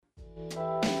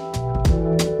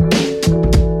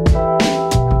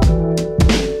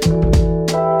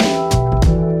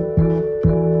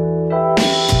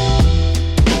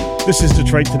This is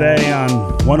Detroit Today on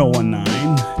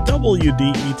 1019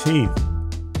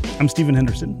 WDET. I'm Stephen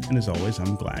Henderson, and as always,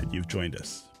 I'm glad you've joined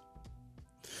us.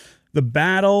 The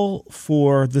battle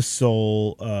for the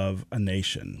soul of a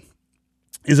nation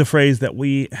is a phrase that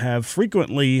we have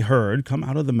frequently heard come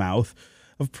out of the mouth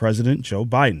of President Joe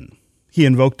Biden. He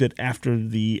invoked it after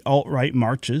the alt-right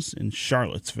marches in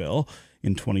Charlottesville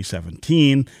in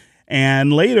 2017,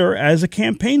 and later as a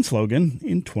campaign slogan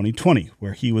in 2020,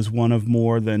 where he was one of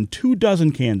more than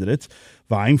 24 candidates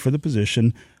vying for the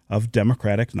position of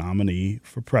Democratic nominee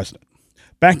for president.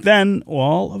 Back then,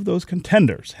 all of those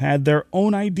contenders had their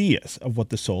own ideas of what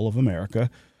the soul of America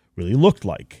really looked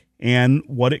like and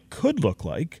what it could look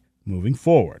like moving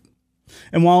forward.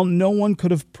 And while no one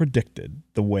could have predicted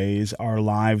the ways our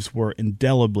lives were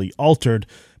indelibly altered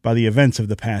by the events of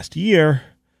the past year,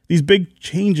 these big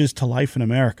changes to life in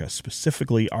America,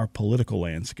 specifically our political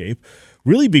landscape,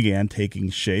 really began taking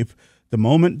shape the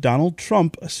moment Donald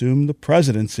Trump assumed the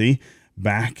presidency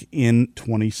back in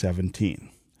 2017.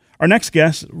 Our next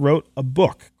guest wrote a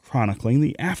book chronicling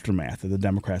the aftermath of the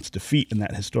Democrats' defeat in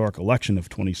that historic election of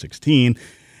 2016,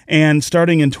 and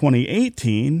starting in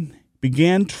 2018,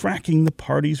 began tracking the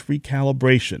party's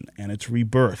recalibration and its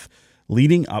rebirth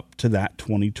leading up to that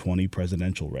 2020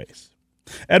 presidential race.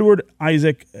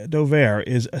 Edward-Isaac Dovere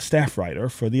is a staff writer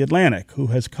for The Atlantic who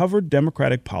has covered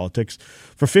Democratic politics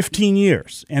for 15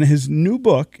 years, and his new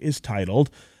book is titled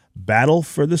Battle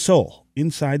for the Soul: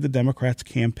 Inside the Democrats'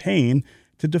 Campaign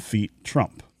to Defeat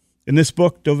Trump. In this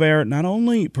book, Dovere not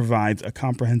only provides a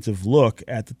comprehensive look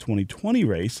at the 2020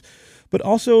 race, but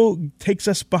also takes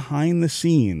us behind the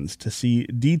scenes to see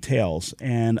details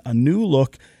and a new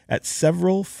look at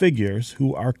several figures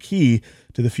who are key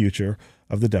to the future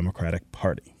of the Democratic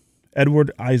Party.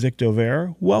 Edward-Isaac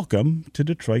Dovere, welcome to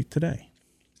Detroit Today.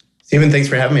 Stephen, thanks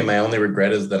for having me. My only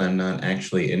regret is that I'm not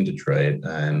actually in Detroit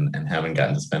and haven't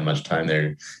gotten to spend much time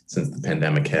there since the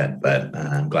pandemic hit, but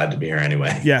I'm glad to be here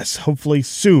anyway. Yes, hopefully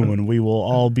soon we will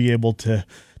all be able to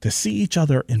see each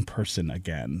other in person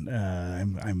again.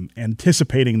 I'm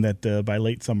anticipating that by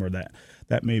late summer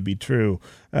that may be true.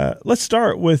 Let's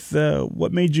start with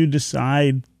what made you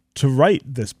decide to write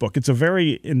this book. It's a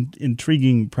very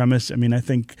intriguing premise. I mean, I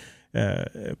think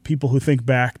people who think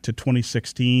back to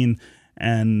 2016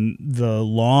 and the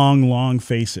long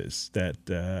faces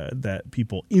that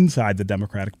people inside the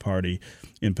Democratic Party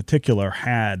in particular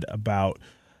had about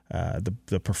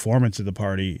the performance of the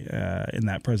party in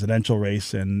that presidential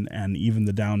race and even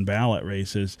the down ballot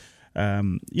races.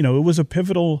 It was a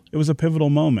pivotal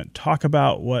moment. Talk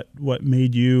about what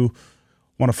made you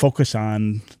want to focus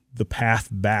on the path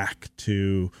back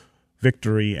to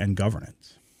victory and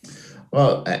governance.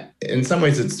 Well, in some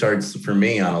ways, it starts for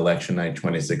me on election night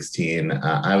 2016.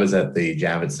 I was at the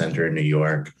Javits Center in New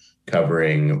York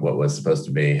covering what was supposed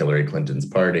to be Hillary Clinton's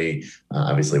party.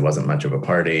 Obviously, wasn't much of a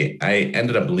party. I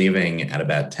ended up leaving at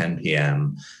about 10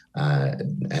 p.m.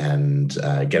 And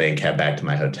getting a cab back to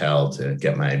my hotel to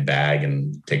get my bag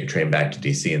and take a train back to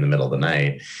D.C. in the middle of the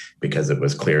night, because it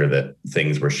was clear that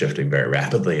things were shifting very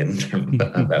rapidly in terms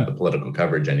about the political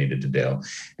coverage I needed to do.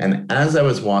 And as I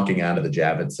was walking out of the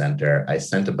Javits Center, I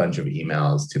sent a bunch of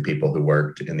emails to people who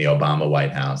worked in the Obama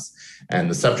White House. And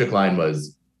the subject line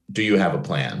was, "Do you have a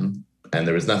plan?" And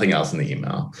there was nothing else in the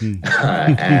email.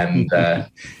 And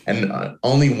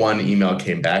only one email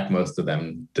came back. Most of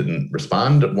them didn't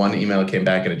respond. One email came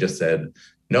back and it just said,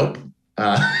 "Nope."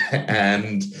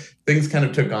 And things kind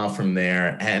of took off from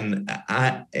there. And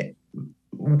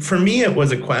for me, it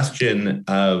was a question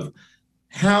of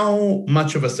how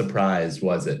much of a surprise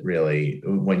was it really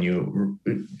when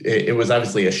it was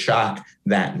obviously a shock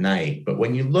that night. But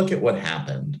when you look at what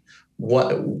happened,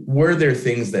 what were there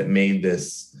things that made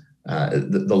this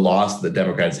the loss that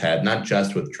Democrats had, not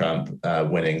just with Trump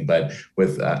winning, but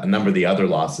with a number of the other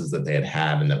losses that they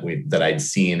had and that I'd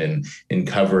seen in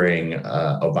covering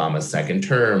Obama's second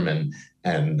term and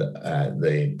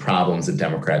the problems that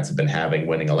Democrats have been having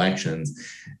winning elections.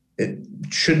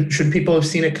 Should people have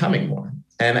seen it coming more?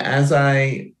 And as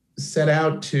I set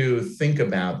out to think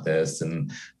about this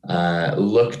and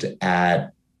looked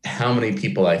at how many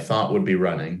people I thought would be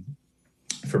running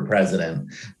for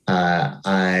president,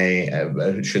 I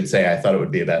should say I thought it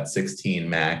would be about 16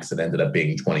 max. It ended up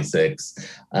being 26.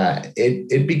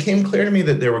 It became clear to me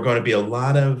that there were going to be a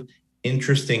lot of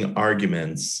interesting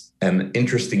arguments and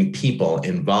interesting people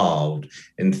involved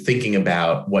in thinking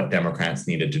about what Democrats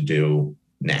needed to do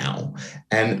now.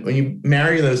 And when you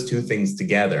marry those two things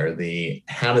together, the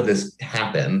how did this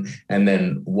happen, and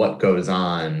then what goes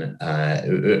on,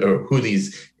 or who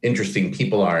these interesting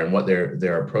people are and what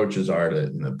their approaches are to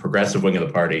the progressive wing of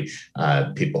the party.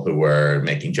 People who were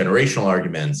making generational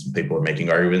arguments, people were making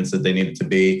arguments that they needed to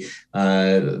be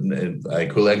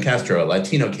like Julian Castro, a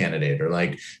Latino candidate, or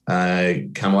like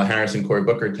Kamala Harris and Cory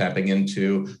Booker tapping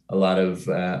into a lot of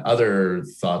other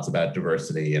thoughts about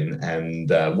diversity and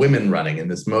women running in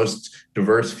this most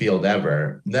diverse field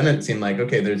ever. Then it seemed like,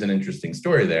 okay, there's an interesting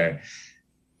story there.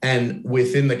 And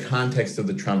within the context of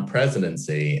the Trump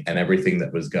presidency and everything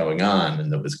that was going on,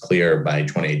 and that was clear by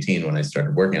 2018 when I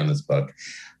started working on this book,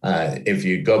 if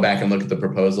you go back and look at the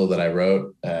proposal that I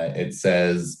wrote, it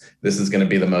says this is going to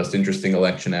be the most interesting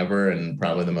election ever and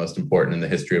probably the most important in the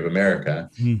history of America.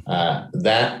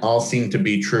 That all seemed to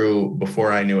be true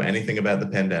before I knew anything about the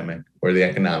pandemic or the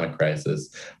economic crisis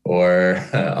or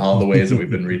all the ways that we've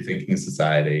been rethinking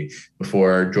society,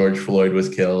 before George Floyd was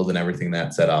killed and everything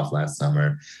that set off last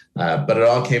summer. But it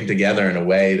all came together in a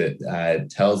way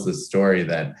that tells the story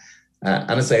that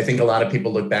honestly, I think a lot of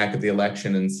people look back at the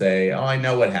election and say, oh, I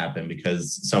know what happened,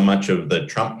 because so much of the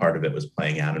Trump part of it was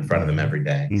playing out in front of them every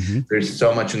day. There's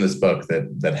so much in this book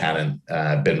that hadn't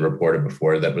been reported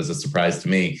before that was a surprise to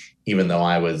me, even though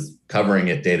I was covering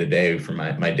it day to day for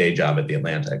my day job at The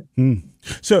Atlantic.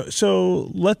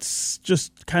 So let's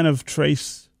just kind of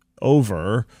trace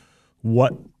over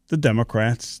what the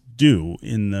Democrats do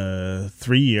in the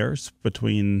 3 years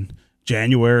between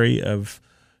January of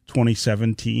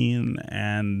 2017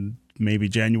 and maybe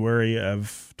January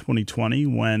of 2020,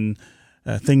 when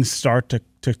things start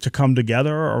to come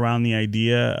together around the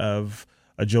idea of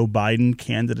a Joe Biden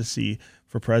candidacy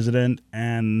for president,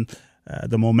 and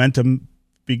the momentum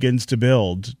begins to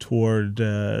build toward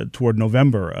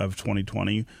November of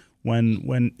 2020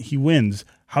 when he wins.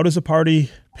 How does a party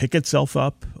pick itself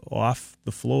up off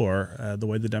the floor the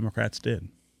way the Democrats did?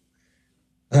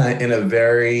 In a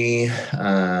very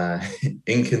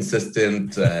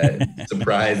inconsistent,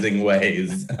 surprising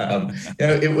ways.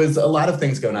 It was a lot of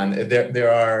things going on.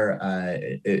 There are,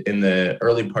 in the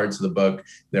early parts of the book,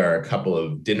 there are a couple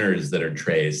of dinners that are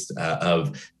traced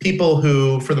of people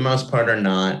who, for the most part, are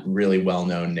not really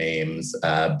well-known names,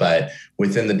 but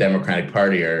within the Democratic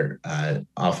Party are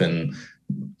often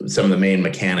some of the main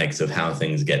mechanics of how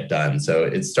things get done. So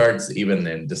it starts even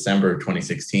in December of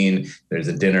 2016. There's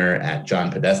a dinner at John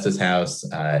Podesta's house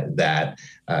that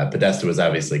Podesta was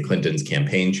obviously Clinton's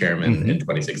campaign chairman in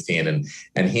 2016.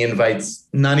 And he invites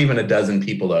not even a dozen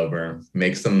people over,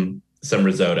 makes them some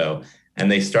risotto,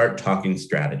 and they start talking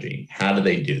strategy. How do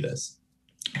they do this?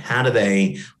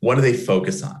 What do they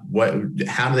focus on?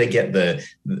 How do they get the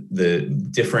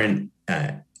different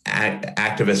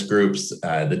activist groups,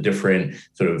 the different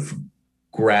sort of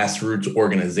grassroots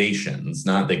organizations,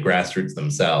 not the grassroots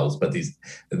themselves, but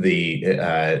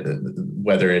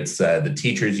whether it's the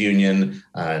teachers union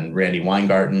and Randy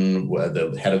Weingarten,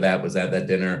 the head of that, was at that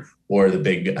dinner, or the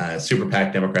big super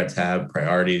PAC Democrats have,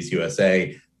 Priorities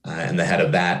USA, and the head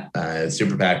of that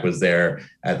super PAC was there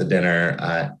at the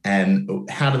dinner. And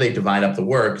how do they divide up the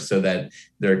work so that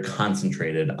they're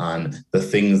concentrated on the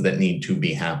things that need to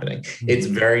be happening? It's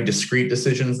very discrete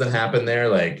decisions that happen there.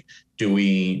 Like, do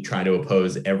we try to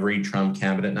oppose every Trump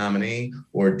cabinet nominee,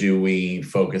 or do we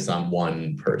focus on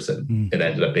one person? It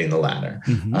ended up being the latter.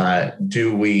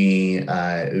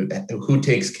 Who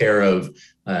takes care of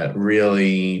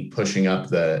really pushing up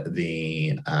the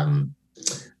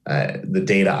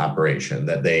data operation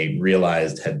that they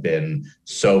realized had been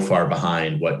so far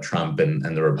behind what Trump and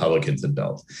the Republicans had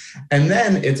built? And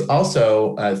then it's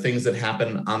also things that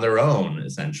happen on their own,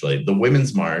 essentially. The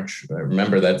Women's March,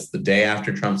 remember, that's the day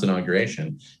after Trump's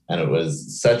inauguration, and it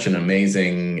was such an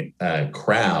amazing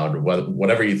crowd.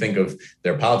 Whatever you think of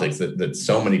their politics, that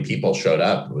so many people showed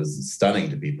up, it was stunning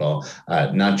to people,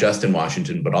 not just in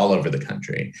Washington, but all over the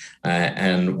country.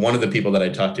 And one of the people that I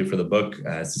talked to for the book,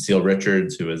 Cecile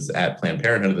Richards, who was at Planned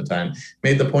Parenthood at the time,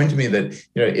 made the point to me that,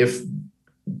 if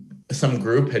some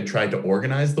group had tried to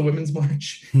organize the Women's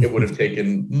March, it would have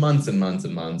taken months and months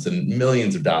and months and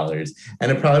millions of dollars,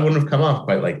 and it probably wouldn't have come off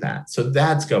quite like that. So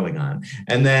that's going on.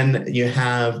 And then you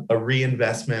have a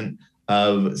reinvestment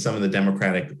of some of the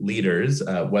Democratic leaders,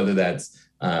 whether that's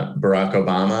Barack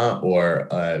Obama or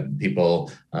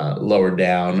people lower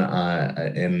down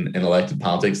in elected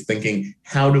politics, thinking,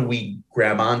 how do we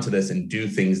grab onto this and do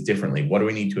things differently? What do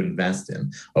we need to invest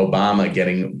in? Obama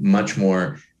getting much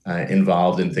more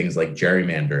involved in things like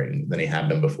gerrymandering than he had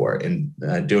been before, and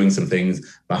doing some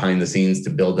things behind the scenes to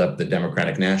build up the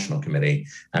Democratic National Committee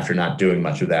after not doing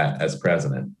much of that as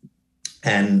president.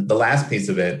 And the last piece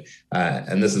of it,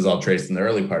 and this is all traced in the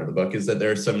early part of the book, is that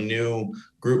there are some new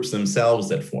groups themselves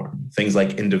that form, things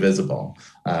like Indivisible,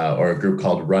 or a group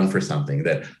called Run for Something,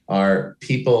 that are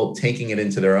people taking it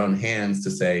into their own hands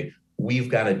to say, we've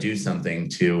got to do something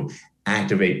to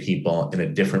activate people in a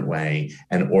different way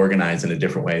and organize in a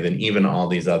different way than even all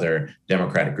these other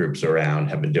democratic groups around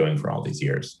have been doing for all these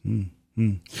years.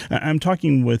 Mm-hmm. I'm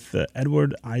talking with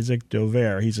Edward-Isaac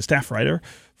Dovere. He's a staff writer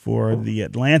for The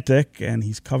Atlantic, and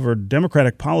he's covered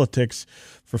Democratic politics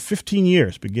for 15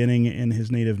 years, beginning in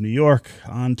his native New York,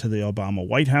 on to the Obama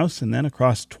White House, and then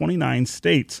across 29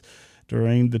 states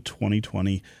during the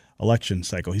 2020 election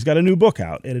cycle. He's got a new book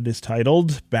out, and it is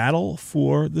titled Battle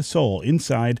for the Soul: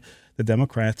 Inside the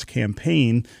Democrats'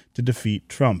 Campaign to Defeat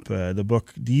Trump. The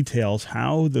book details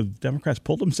how the Democrats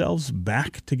pulled themselves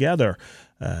back together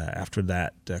after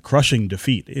that crushing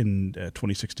defeat in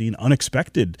 2016,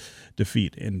 unexpected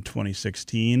defeat in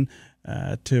 2016,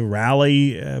 to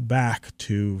rally back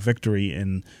to victory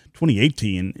in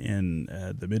 2018 in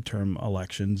the midterm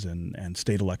elections and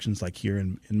state elections like here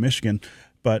in Michigan,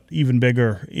 but even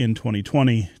bigger in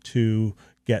 2020 to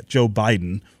get Joe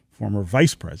Biden, former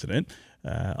vice president,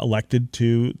 elected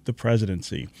to the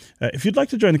presidency. If you'd like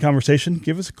to join the conversation,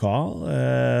 give us a call.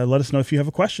 Let us know if you have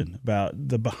a question about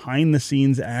the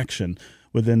behind-the-scenes action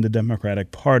within the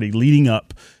Democratic Party leading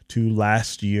up to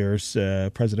last year's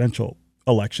presidential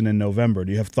election in November.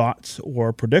 Do you have thoughts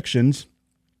or predictions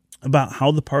about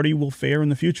how the party will fare in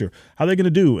the future? How they're going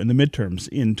to do in the midterms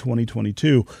in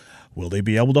 2022? Will they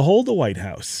be able to hold the White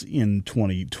House in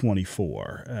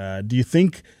 2024? Do you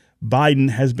think Biden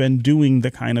has been doing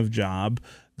the kind of job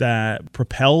that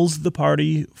propels the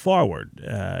party forward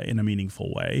in a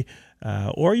meaningful way?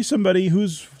 Or are you somebody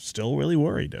who's still really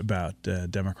worried about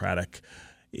democratic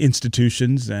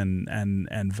institutions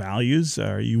and values?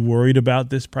 Are you worried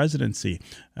about this presidency?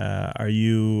 Are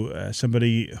you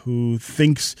somebody who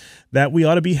thinks that we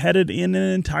ought to be headed in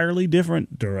an entirely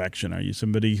different direction? Are you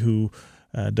somebody who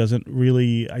doesn't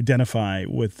really identify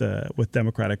with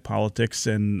democratic politics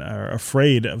and are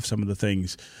afraid of some of the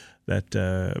things that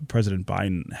President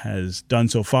Biden has done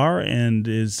so far and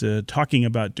is talking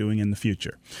about doing in the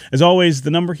future? As always, the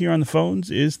number here on the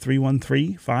phones is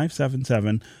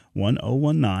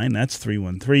 313-577-1019. That's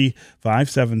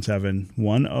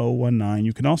 313-577-1019.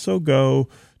 You can also go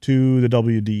to the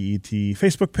WDET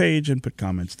Facebook page and put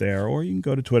comments there, or you can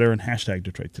go to Twitter and hashtag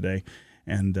Detroit Today.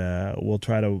 And we'll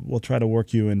try to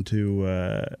work you into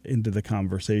the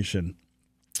conversation.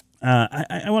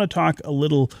 I want to talk a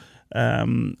little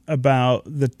about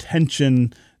the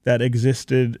tension that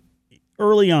existed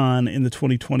early on in the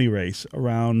 2020 race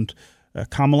around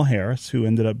Kamala Harris, who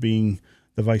ended up being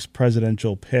the vice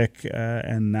presidential pick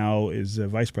and now is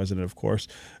vice president, of course,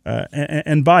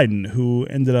 and Biden, who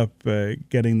ended up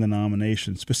getting the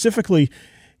nomination, specifically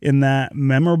in that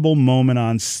memorable moment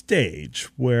on stage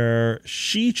where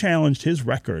she challenged his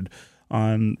record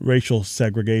on racial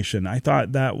segregation. I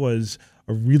thought that was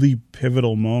a really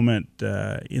pivotal moment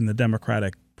in the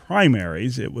Democratic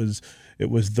primaries. It was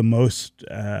the most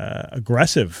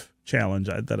aggressive challenge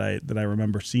that I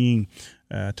remember seeing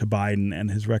to Biden and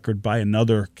his record by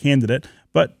another candidate.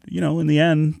 But in the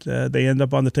end, they end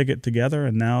up on the ticket together,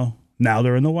 and now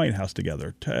they're in the White House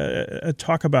together.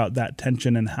 Talk about that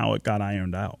tension and how it got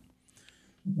ironed out.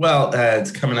 Well,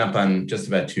 it's coming up on just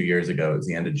about 2 years ago. It was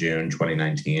the end of June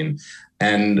 2019.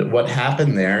 And what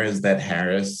happened there is that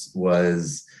Harris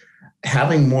was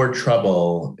having more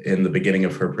trouble in the beginning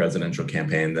of her presidential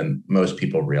campaign than most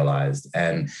people realized.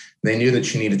 And they knew that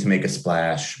she needed to make a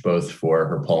splash, both for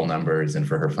her poll numbers and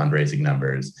for her fundraising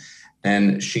numbers.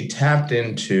 And she tapped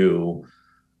into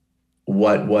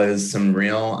what was some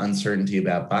real uncertainty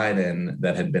about Biden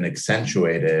that had been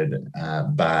accentuated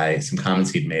by some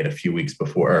comments he'd made a few days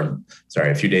before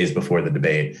the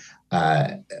debate,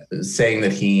 saying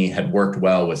that he had worked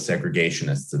well with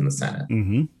segregationists in the Senate.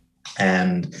 Mm-hmm.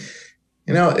 And,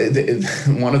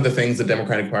 one of the things the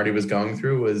Democratic Party was going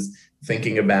through was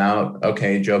thinking about,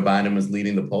 okay, Joe Biden was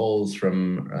leading the polls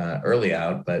from early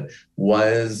out, but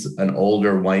was an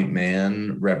older white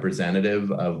man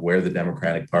representative of where the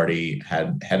Democratic Party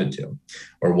had headed to?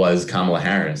 Or was Kamala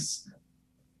Harris,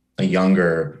 a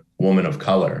younger woman of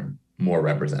color, more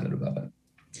representative of it?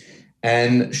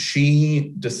 And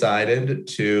she decided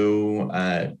to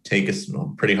take a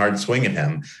pretty hard swing at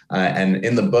him. And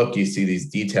in the book, you see these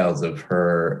details of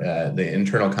her, the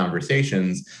internal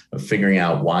conversations of figuring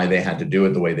out why they had to do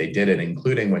it the way they did it,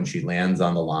 including when she lands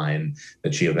on the line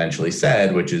that she eventually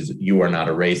said, which is, "You are not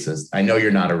a racist. I know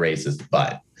you're not a racist,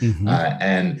 but." Mm-hmm.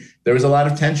 And there was a lot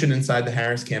of tension inside the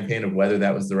Harris campaign of whether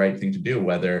that was the right thing to do,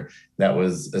 whether that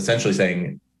was essentially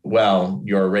saying, well,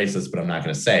 you're a racist, but I'm not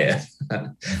going to say it,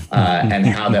 and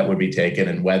how that would be taken,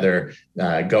 and whether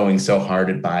going so hard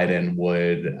at Biden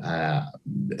would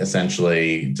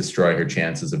essentially destroy her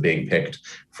chances of being picked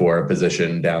for a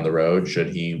position down the road, should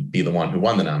he be the one who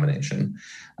won the nomination.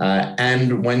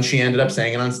 And when she ended up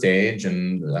saying it on stage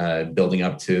and building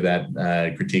up to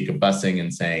that critique of busing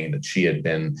and saying that she'd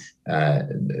been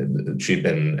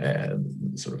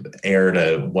sort of heir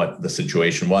to what the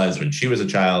situation was when she was a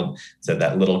child, said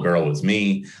that little girl was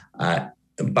me,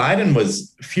 Biden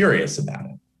was furious about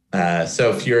it.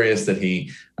 So furious that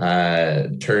he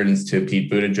turns to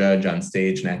Pete Buttigieg on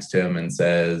stage next to him and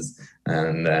says,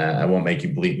 and I won't make you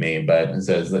bleep me, but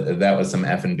says that was some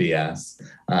effing BS.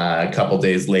 A couple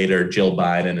days later, Jill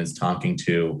Biden is talking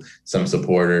to some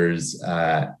supporters,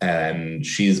 and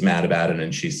she's mad about it.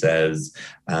 And she says,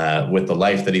 with the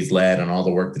life that he's led and all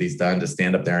the work that he's done, to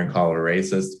stand up there and call it a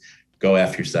racist, go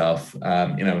F yourself.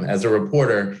 As a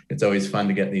reporter, it's always fun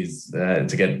to get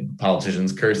to get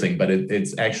politicians cursing, but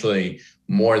it's actually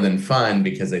more than fun,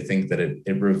 because I think that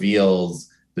it reveals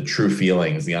the true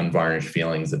feelings, the unvarnished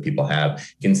feelings that people have.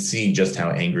 You can see just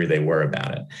how angry they were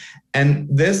about it. And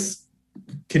this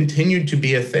continued to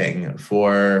be a thing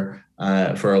for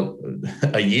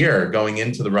a year going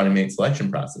into the running mate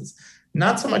selection process.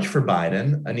 Not so much for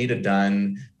Biden. Anita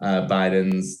Dunn,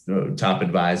 Biden's top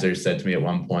advisor, said to me at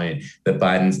one point that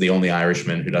Biden's the only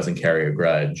Irishman who doesn't carry a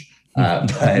grudge.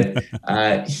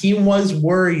 But he was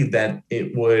worried that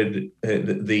it would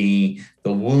the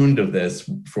wound of this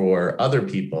for other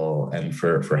people and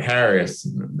for Harris,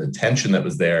 the tension that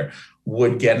was there,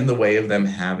 would get in the way of them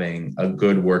having a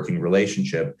good working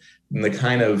relationship, and the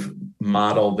kind of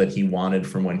model that he wanted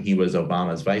from when he was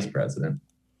Obama's vice president.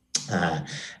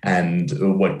 And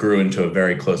what grew into a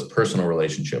very close personal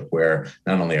relationship where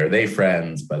not only are they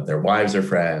friends, but their wives are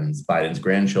friends. Biden's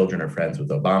grandchildren are friends with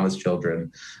Obama's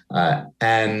children.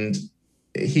 And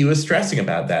he was stressing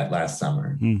about that last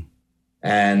summer.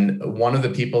 And one of the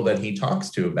people that he talks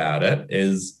to about it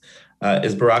is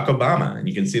Barack Obama. And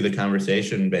you can see the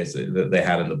conversation basically that they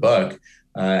had in the book.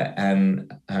 And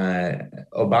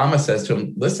Obama says to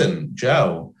him, listen,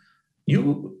 Joe,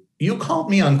 you called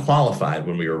me unqualified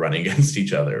when we were running against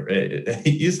each other.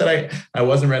 You said I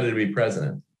wasn't ready to be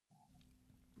president.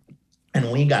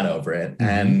 And we got over it.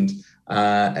 Mm-hmm.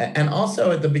 And also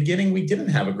at the beginning, we didn't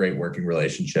have a great working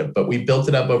relationship, but we built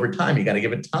it up over time. You got to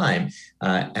give it time.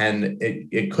 And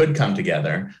it could come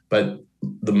together. But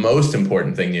the most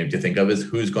important thing you have to think of is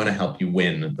who's going to help you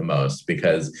win the most,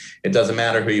 because it doesn't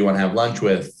matter who you want to have lunch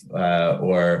with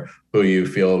or who you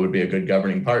feel would be a good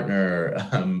governing partner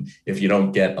if you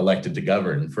don't get elected to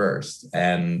govern first.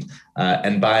 And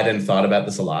Biden thought about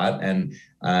this a lot. And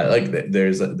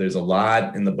there's a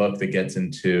lot in the book that gets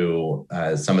into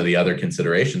some of the other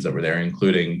considerations that were there,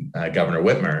 including Governor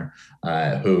Whitmer,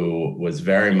 who was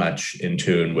very much in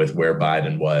tune with where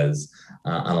Biden was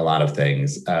on a lot of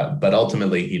things. But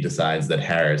ultimately, he decides that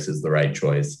Harris is the right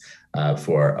choice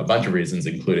for a bunch of reasons,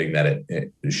 including that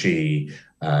she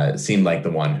seemed like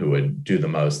the one who would do the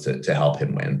most to help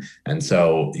him win. And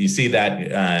so you see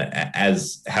that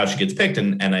as how she gets picked.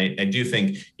 And I do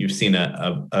think you've seen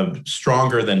a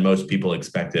stronger than most people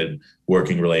expected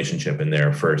working relationship in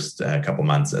their first couple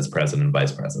months as president and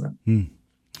vice president.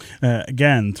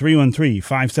 Again,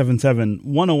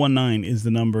 313-577-1019 is the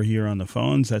number here on the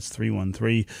phones. That's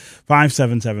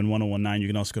 313-577-1019. You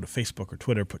can also go to Facebook or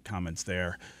Twitter, put comments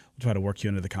there. We'll try to work you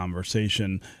into the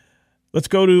conversation. Let's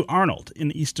go to Arnold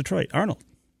in East Detroit. Arnold,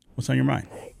 what's on your mind?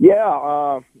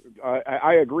 Yeah,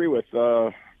 I agree with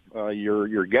your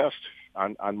guest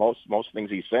on most things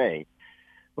he's saying.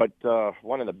 But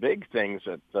one of the big things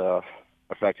that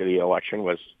affected the election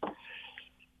was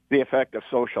the effect of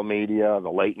social media,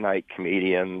 the late night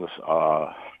comedians,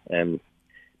 and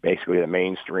basically the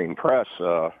mainstream press,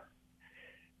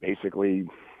 basically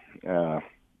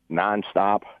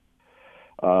nonstop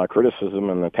criticism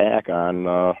and attack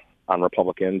on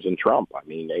Republicans and Trump. I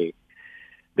mean,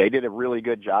 they did a really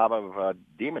good job of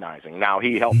demonizing. Now,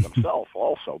 he helped himself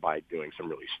also by doing some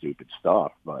really stupid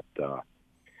stuff. But,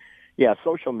 yeah,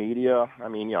 social media, I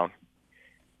mean,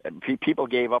 people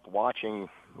gave up watching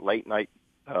late night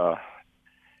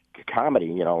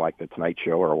comedy, like the Tonight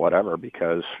Show or whatever,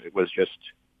 because it was just,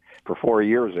 for 4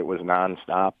 years, it was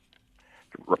nonstop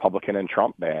Republican and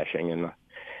Trump bashing. And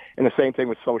the same thing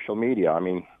with social media. I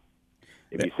mean,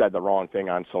 if you said the wrong thing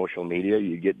on social media,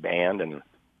 you get banned. And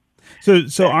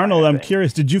so Arnold, I'm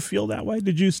curious, did you feel that way?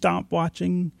 Did you stop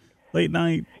watching late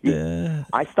night?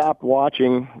 I stopped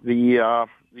watching the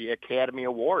Academy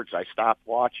Awards. I stopped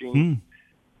watching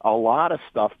a lot of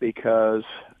stuff because,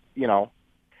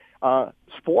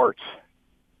 sports.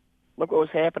 look what was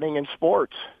happening in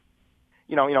sports.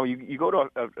 You go to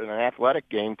an athletic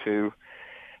game to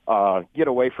get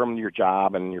away from your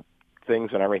job and your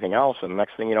things and everything else, and the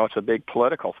next thing you know, it's a big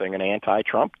political thing, an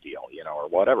anti-Trump deal, or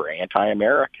whatever,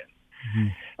 anti-American. Mm-hmm.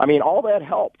 I mean, all that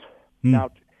helped.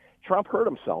 Now, Trump hurt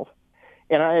himself,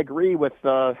 and I agree with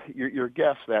your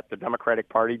guess that the Democratic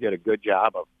Party did a good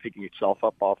job of picking itself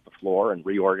up off the floor and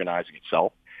reorganizing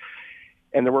itself.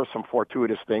 And there were some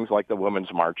fortuitous things like the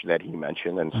Women's March that he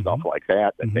mentioned and stuff like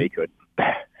that they could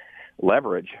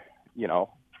leverage,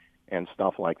 and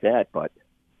stuff like that. But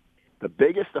the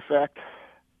biggest effect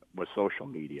was social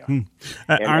media and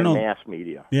Arnold, mass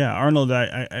media. Yeah, Arnold,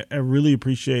 I really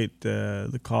appreciate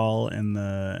the call and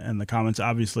the comments.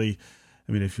 Obviously,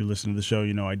 I mean, if you listen to the show,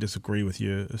 I disagree with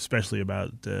you, especially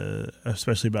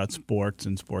about sports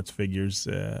and sports figures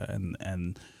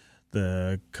and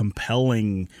the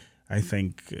compelling, I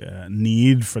think,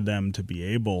 need for them to be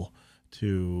able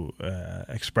to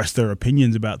express their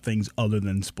opinions about things other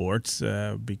than sports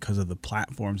because of the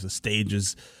platforms, the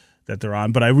stages that they're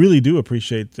on. But I really do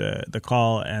appreciate the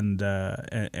call and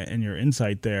your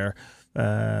insight there.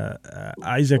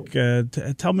 Isaac,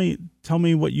 tell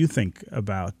me what you think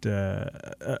about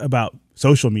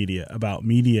social media, about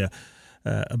media,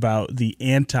 about the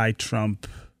anti-Trump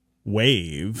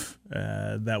wave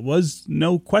that was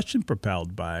no question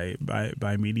propelled by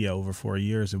media over 4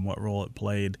 years, and what role it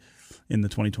played in the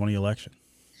 2020 election.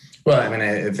 Well, I mean,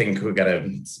 I think we've got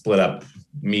to split up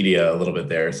media a little bit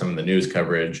there. Some of the news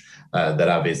coverage that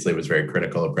obviously was very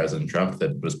critical of President Trump,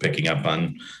 that was picking up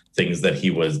on things that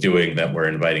he was doing that were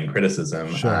inviting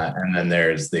criticism. Sure. And then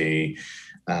there's the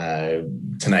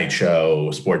Tonight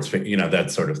Show, sports,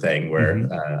 that sort of thing, where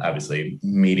obviously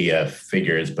media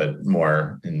figures, but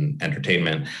more in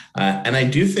entertainment. And I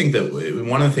do think that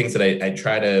one of the things that I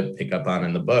try to pick up on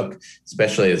in the book,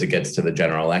 especially as it gets to the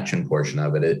general election portion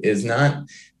of it, is not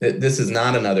that this is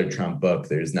not another Trump book.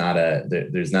 There's not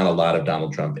a lot of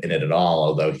Donald Trump in it at all,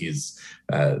 although he's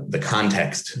the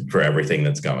context for everything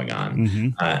that's going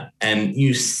on. And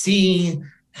you see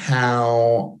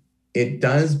how it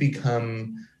does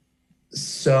become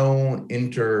so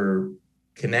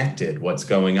interconnected what's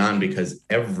going on, because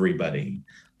everybody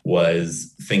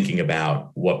was thinking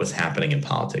about what was happening in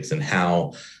politics and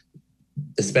how,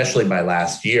 especially by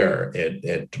last year,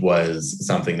 it was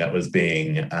something that was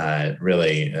being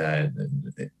really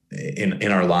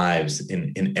in our lives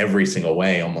in every single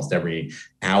way, almost every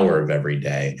hour of every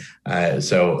day.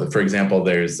 So, for example,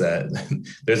 there's a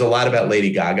lot about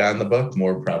Lady Gaga in the book,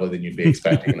 more probably than you'd be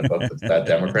expecting in a book that's about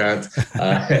Democrats.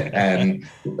 And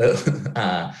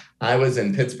I was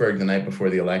in Pittsburgh the night before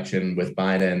the election with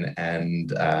Biden, and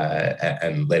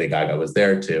Lady Gaga was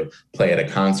there to play at a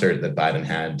concert that Biden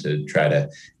had to try to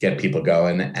get people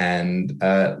going. And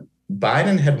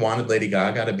Biden had wanted Lady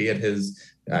Gaga to be at his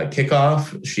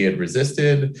kickoff. She had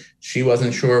resisted. She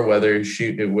wasn't sure whether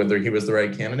he was the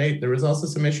right candidate. There was also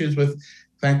some issues with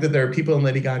the fact that there are people in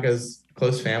Lady Gaga's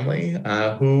close family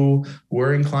who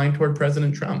were inclined toward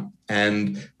President Trump.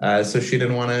 And so she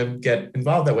didn't want to get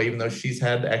involved that way, even though she's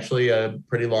had actually a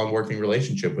pretty long working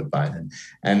relationship with Biden.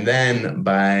 And then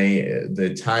by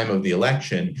the time of the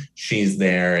election, she's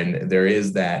there. And there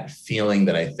is that feeling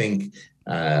that I think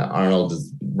Arnold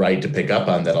is right to pick up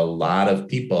on, that a lot of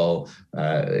people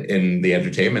in the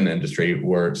entertainment industry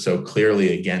were so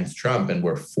clearly against Trump and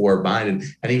were for Biden.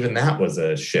 And even that was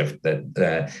a shift,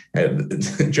 that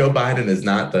Joe Biden is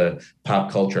not the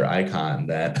pop culture icon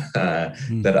that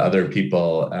other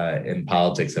people in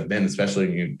politics have been, especially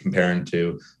when you compare him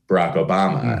to Barack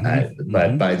Obama.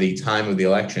 But by the time of the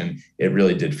election, it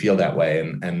really did feel that way.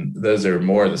 And those are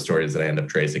more of the stories that I end up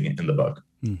tracing in the book.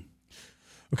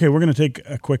 Okay, we're going to take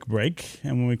a quick break,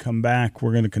 and when we come back,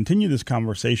 we're going to continue this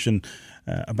conversation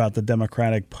about the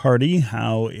Democratic Party,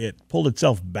 how it pulled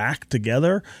itself back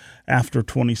together after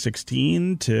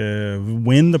 2016 to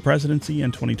win the presidency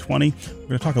in 2020. We're going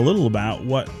to talk a little about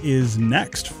what is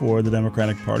next for the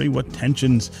Democratic Party, what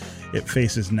tensions it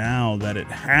faces now that it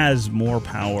has more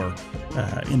power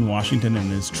in Washington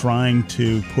and is trying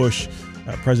to push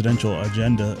presidential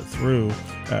agenda through.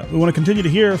 We want to continue to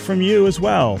hear from you as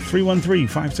well.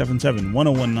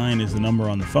 313-577-1019 is the number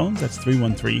on the phone. That's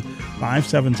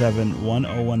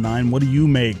 313-577-1019. What do you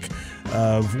make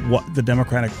of what the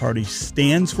Democratic Party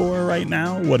stands for right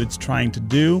now, what it's trying to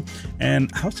do,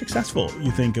 and how successful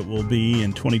you think it will be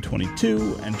in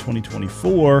 2022 and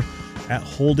 2024 at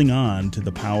holding on to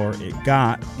the power it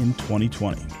got in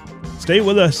 2020. Stay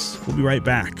with us. We'll be right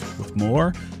back with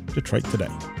more Detroit Today.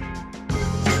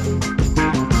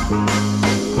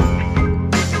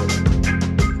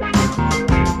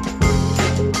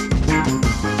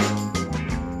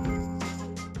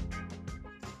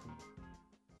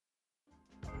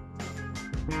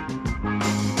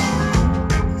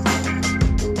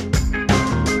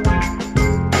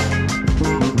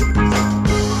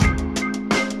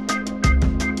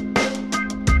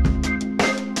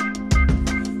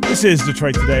 This is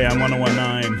Detroit Today on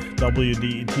 101.9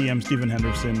 WDET. I'm Stephen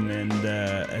Henderson, and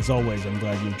as always, I'm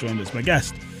glad you've joined us. My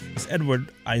guest is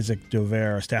Edward-Isaac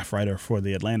Dovere, a staff writer for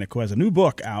The Atlantic, who has a new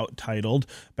book out titled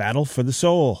Battle for the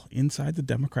Soul, Inside the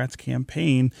Democrats'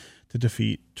 Campaign to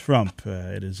Defeat Trump.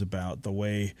 It is about the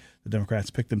way the Democrats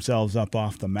picked themselves up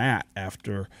off the mat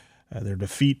after their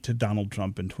defeat to Donald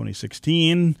Trump in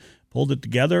 2016, pulled it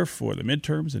together for the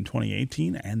midterms in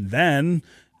 2018, and then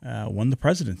won the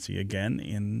presidency again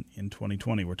in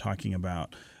 2020. We're talking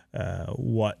about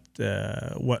what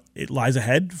it lies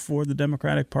ahead for the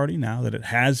Democratic Party now that it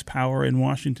has power in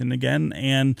Washington again,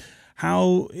 and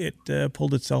how it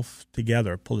pulled itself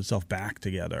back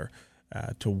together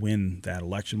to win that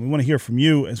election. We want to hear from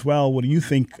you as well. What do you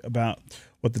think about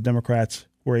what the Democrats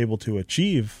were able to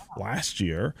achieve last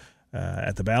year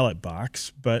at the ballot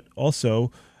box, but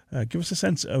also give us a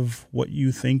sense of what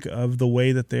you think of the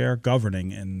way that they are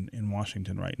governing in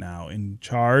Washington right now, in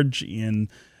charge in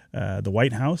the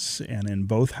White House and in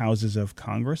both houses of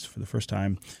Congress for the first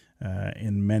time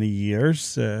in many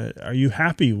years. Are you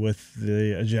happy with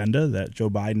the agenda that Joe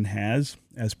Biden has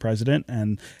as president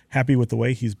and happy with the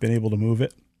way he's been able to move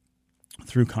it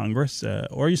through Congress?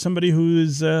 Or are you somebody who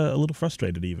is a little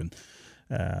frustrated even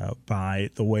by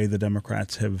the way the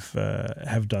Democrats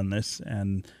have done this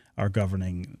and are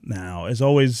governing now? As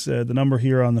always, the number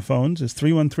here on the phones is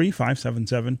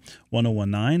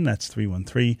 313-577-1019. That's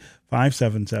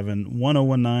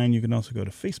 313-577-1019. You can also go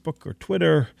to Facebook or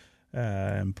Twitter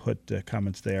and put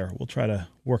comments there. We'll try to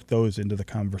work those into the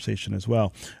conversation as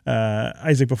well.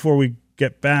 Isaac, before we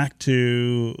get back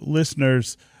to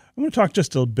listeners, I want to talk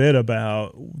just a bit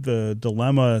about the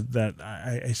dilemma that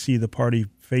I see the party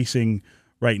facing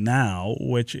right now,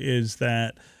 which is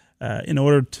that in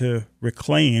order to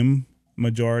reclaim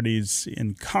majorities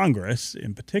in Congress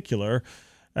in particular,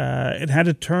 it had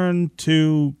to turn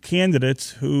to candidates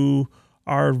who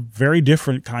are very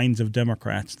different kinds of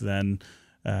Democrats than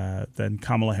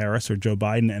Kamala Harris or Joe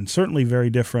Biden, and certainly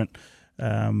very different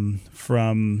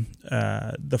from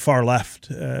the far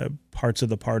left parts of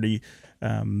the party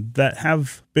that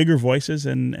have bigger voices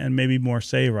and maybe more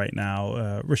say right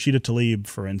now. Rashida Tlaib,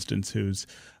 for instance, who's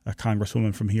a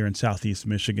congresswoman from here in Southeast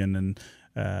Michigan, and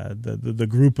the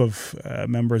group of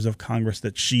members of Congress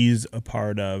that she's a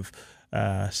part of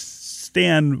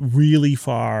stand really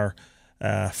far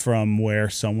from where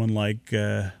someone like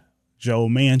Joe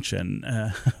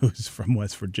Manchin, who's from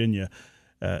West Virginia,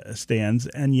 stands.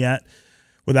 And yet,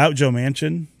 without Joe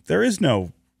Manchin, there is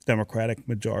no Democratic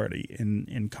majority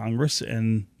in Congress,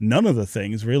 and none of the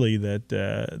things really that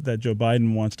Joe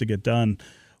Biden wants to get done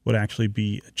would actually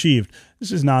be achieved.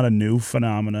 This is not a new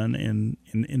phenomenon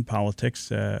in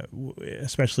politics,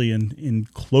 especially in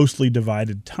closely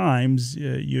divided times.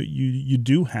 You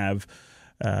do have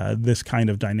this kind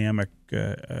of dynamic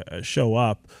show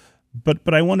up,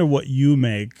 but I wonder what you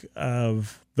make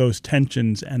of those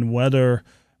tensions and whether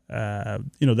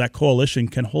that coalition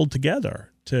can hold together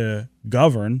to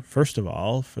govern, first of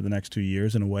all, for the next 2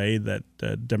 years in a way that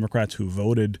Democrats who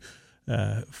voted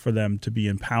for them to be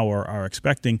in power are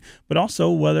expecting, but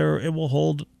also whether it will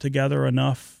hold together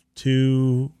enough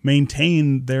to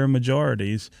maintain their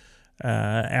majorities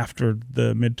after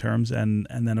the midterms and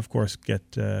then, of course, get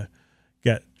Joe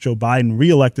Biden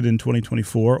reelected in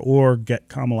 2024 or get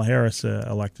Kamala Harris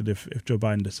elected if Joe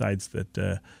Biden decides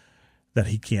that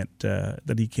he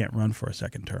can't run for a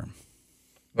second term.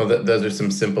 Well, those are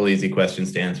some simple, easy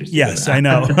questions to answer, Stephen. Yes, I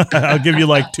know. I'll give you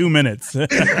like 2 minutes. I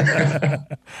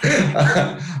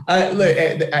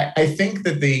think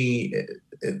that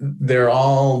they're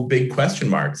all big question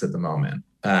marks at the moment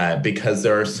because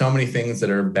there are so many things that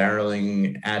are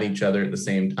barreling at each other at the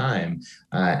same time.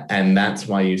 And that's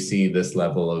why you see this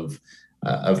level of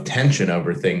tension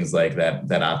over things like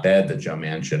that op-ed that Joe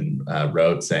Manchin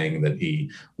wrote, saying that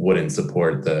he wouldn't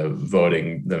support the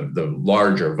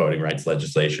larger voting rights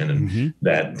legislation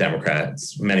that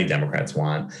many Democrats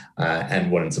want,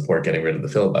 and wouldn't support getting rid of the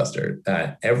filibuster.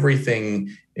 Everything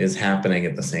is happening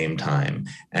at the same time,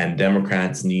 and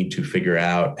Democrats need to figure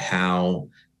out how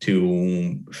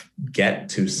to get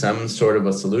to some sort of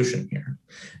a solution here.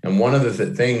 And one of the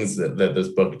things that this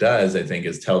book does, I think,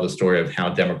 is tell the story of how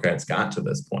Democrats got to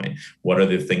this point. What are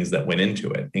the things that went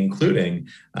into it, including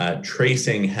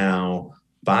tracing how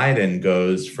Biden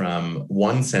goes from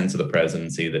one sense of the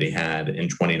presidency that he had in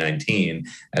 2019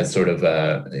 as sort of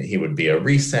he would be a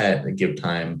reset, give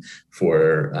time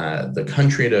for the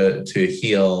country to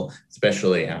heal,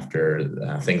 especially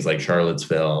after things like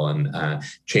Charlottesville, and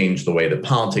change the way that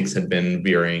politics had been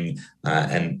veering.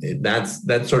 And that's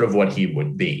sort of what he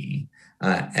would be.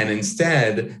 And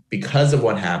instead, because of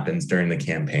what happens during the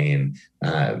campaign,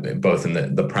 both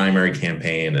in the primary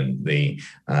campaign and the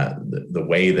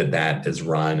way that is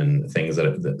run and things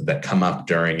that come up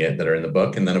during it that are in the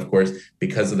book, and then of course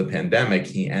because of the pandemic,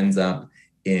 he ends up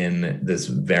in this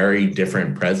very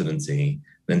different presidency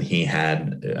than he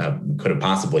had could have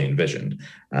possibly envisioned.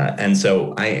 And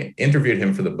so I interviewed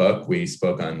him for the book. We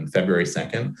spoke on February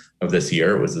 2nd of this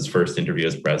year. It was his first interview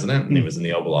as president, and he was in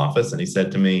the Oval Office. And he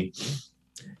said to me,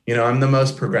 I'm the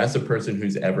most progressive person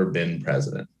who's ever been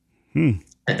president.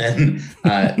 And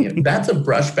that's a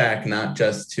brushback not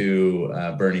just to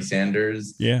Bernie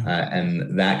Sanders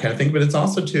and that kind of thing, but it's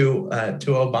also to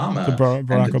Obama, Barack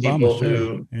and to Obama,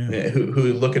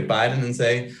 who look at Biden and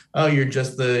say, "Oh, you're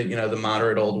just the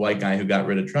moderate old white guy who got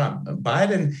rid of Trump."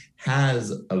 Biden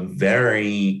has a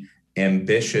very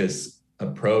ambitious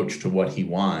approach to what he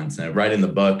wants, and I write in the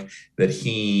book that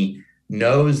he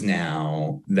knows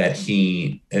now that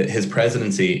his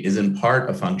presidency is in part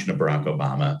a function of Barack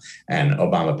Obama, and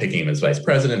Obama picking him as vice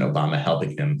president, Obama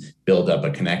helping him build up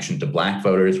a connection to Black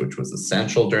voters, which was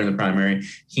essential during the primary.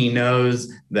 He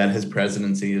knows that his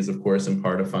presidency is, of course, in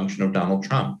part a function of Donald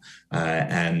Trump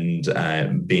and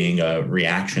being a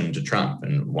reaction to Trump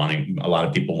and a lot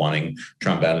of people wanting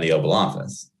Trump out of the Oval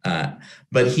Office.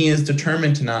 But he is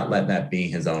determined to not let that be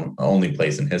his only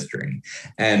place in history.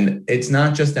 And it's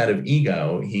not just out of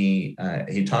ego. He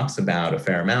talks about a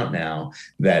fair amount now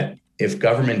that if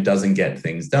government doesn't get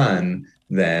things done,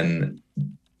 then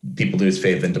people lose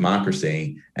faith in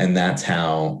democracy. And that's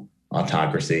how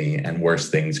autocracy and worse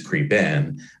things creep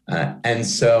in. And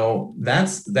so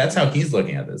that's how he's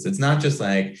looking at this. It's not just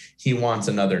like he wants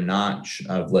another notch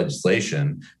of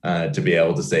legislation to be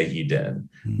able to say he did,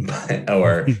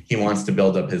 or he wants to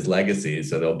build up his legacy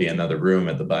so there'll be another room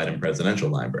at the Biden Presidential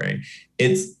Library.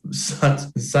 It's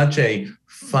such a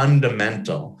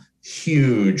fundamental,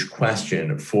 huge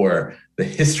question for the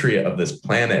history of this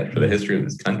planet, for the history of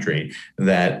this country,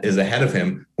 that is ahead of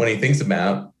him when he thinks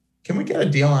about, can we get a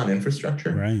deal on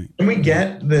infrastructure? Right. Can we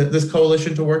get this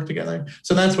coalition to work together?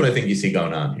 So that's what I think you see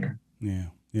going on here. Yeah.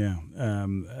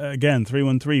 Again,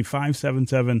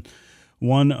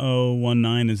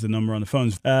 313-577-1019 is the number on the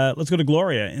phones. Let's go to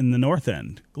Gloria in the North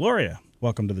End. Gloria,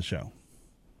 welcome to the show.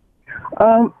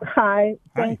 Hi.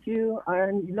 Thank you.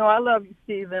 And I love you,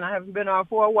 Stephen. I haven't been on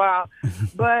for a while.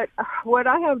 But what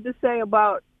I have to say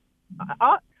about,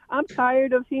 I'm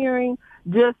tired of hearing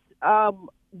just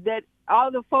that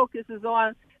all the focus is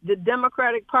on the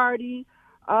Democratic Party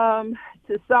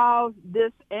to solve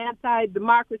this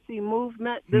anti-democracy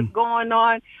movement that's going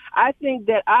on. I think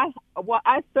that I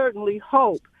certainly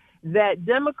hope that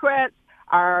Democrats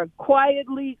are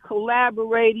quietly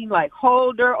collaborating, like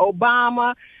Holder,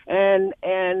 Obama, and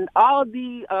all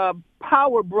the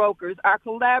power brokers are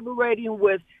collaborating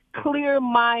with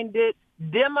clear-minded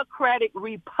Democratic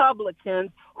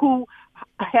Republicans who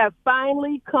have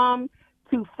finally come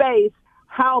to face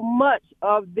how much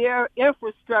of their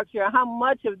infrastructure, how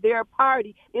much of their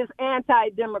party is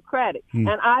anti-democratic. And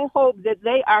I hope that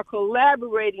they are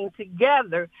collaborating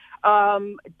together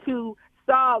to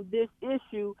solve this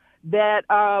issue that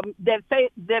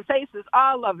faces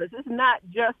all of us. It's not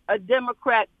just a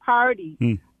Democrat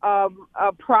Party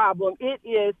problem. It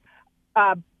is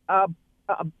a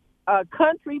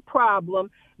country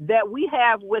problem that we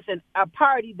have with a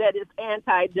party that is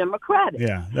anti-democratic.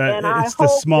 Yeah, it's the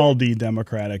small d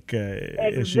democratic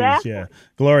issues. Yeah,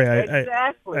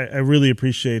 Gloria, I really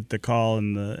appreciate the call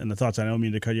and the thoughts. I don't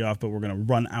mean to cut you off, but we're going to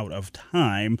run out of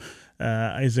time.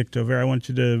 Isaac Dovere, I want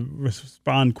you to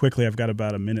respond quickly. I've got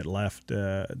about a minute left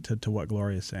to what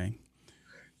Gloria is saying.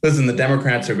 Listen, the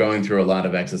Democrats are going through a lot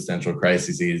of existential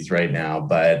crises right now,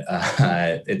 but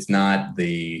it's not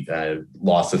the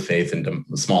loss of faith in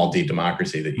small d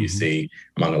democracy that you see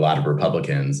among a lot of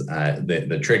Republicans.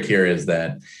 The trick here is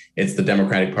that it's the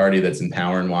Democratic Party that's in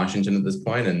power in Washington at this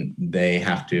point, and they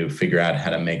have to figure out how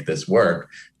to make this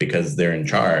work because they're in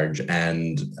charge.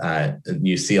 And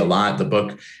you see a lot. The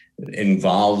book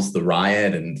involves the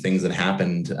riot and things that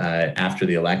happened after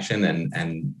the election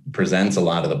and presents a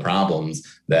lot of the problems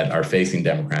that are facing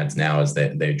Democrats now as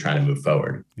they try to move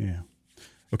forward. Yeah.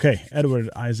 Okay.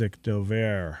 Edward-Isaac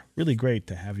Dovere, really great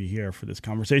to have you here for this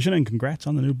conversation, and congrats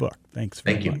on the new book. Thanks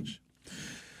very much.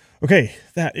 Okay,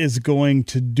 that is going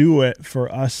to do it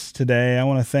for us today. I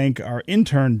want to thank our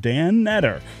intern, Dan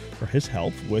Netter, for his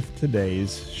help with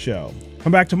today's show.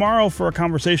 Come back tomorrow for a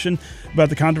conversation about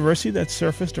the controversy that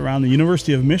surfaced around the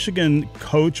University of Michigan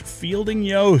coach Fielding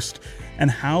Yost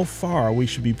and how far we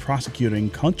should be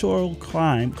prosecuting cultural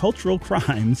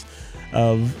crimes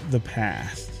of the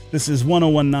past. This is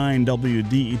 1019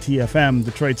 WDET-FM,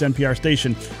 Detroit's NPR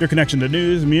station, your connection to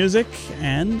news, music,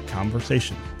 and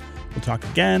conversation. We'll talk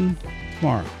again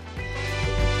tomorrow.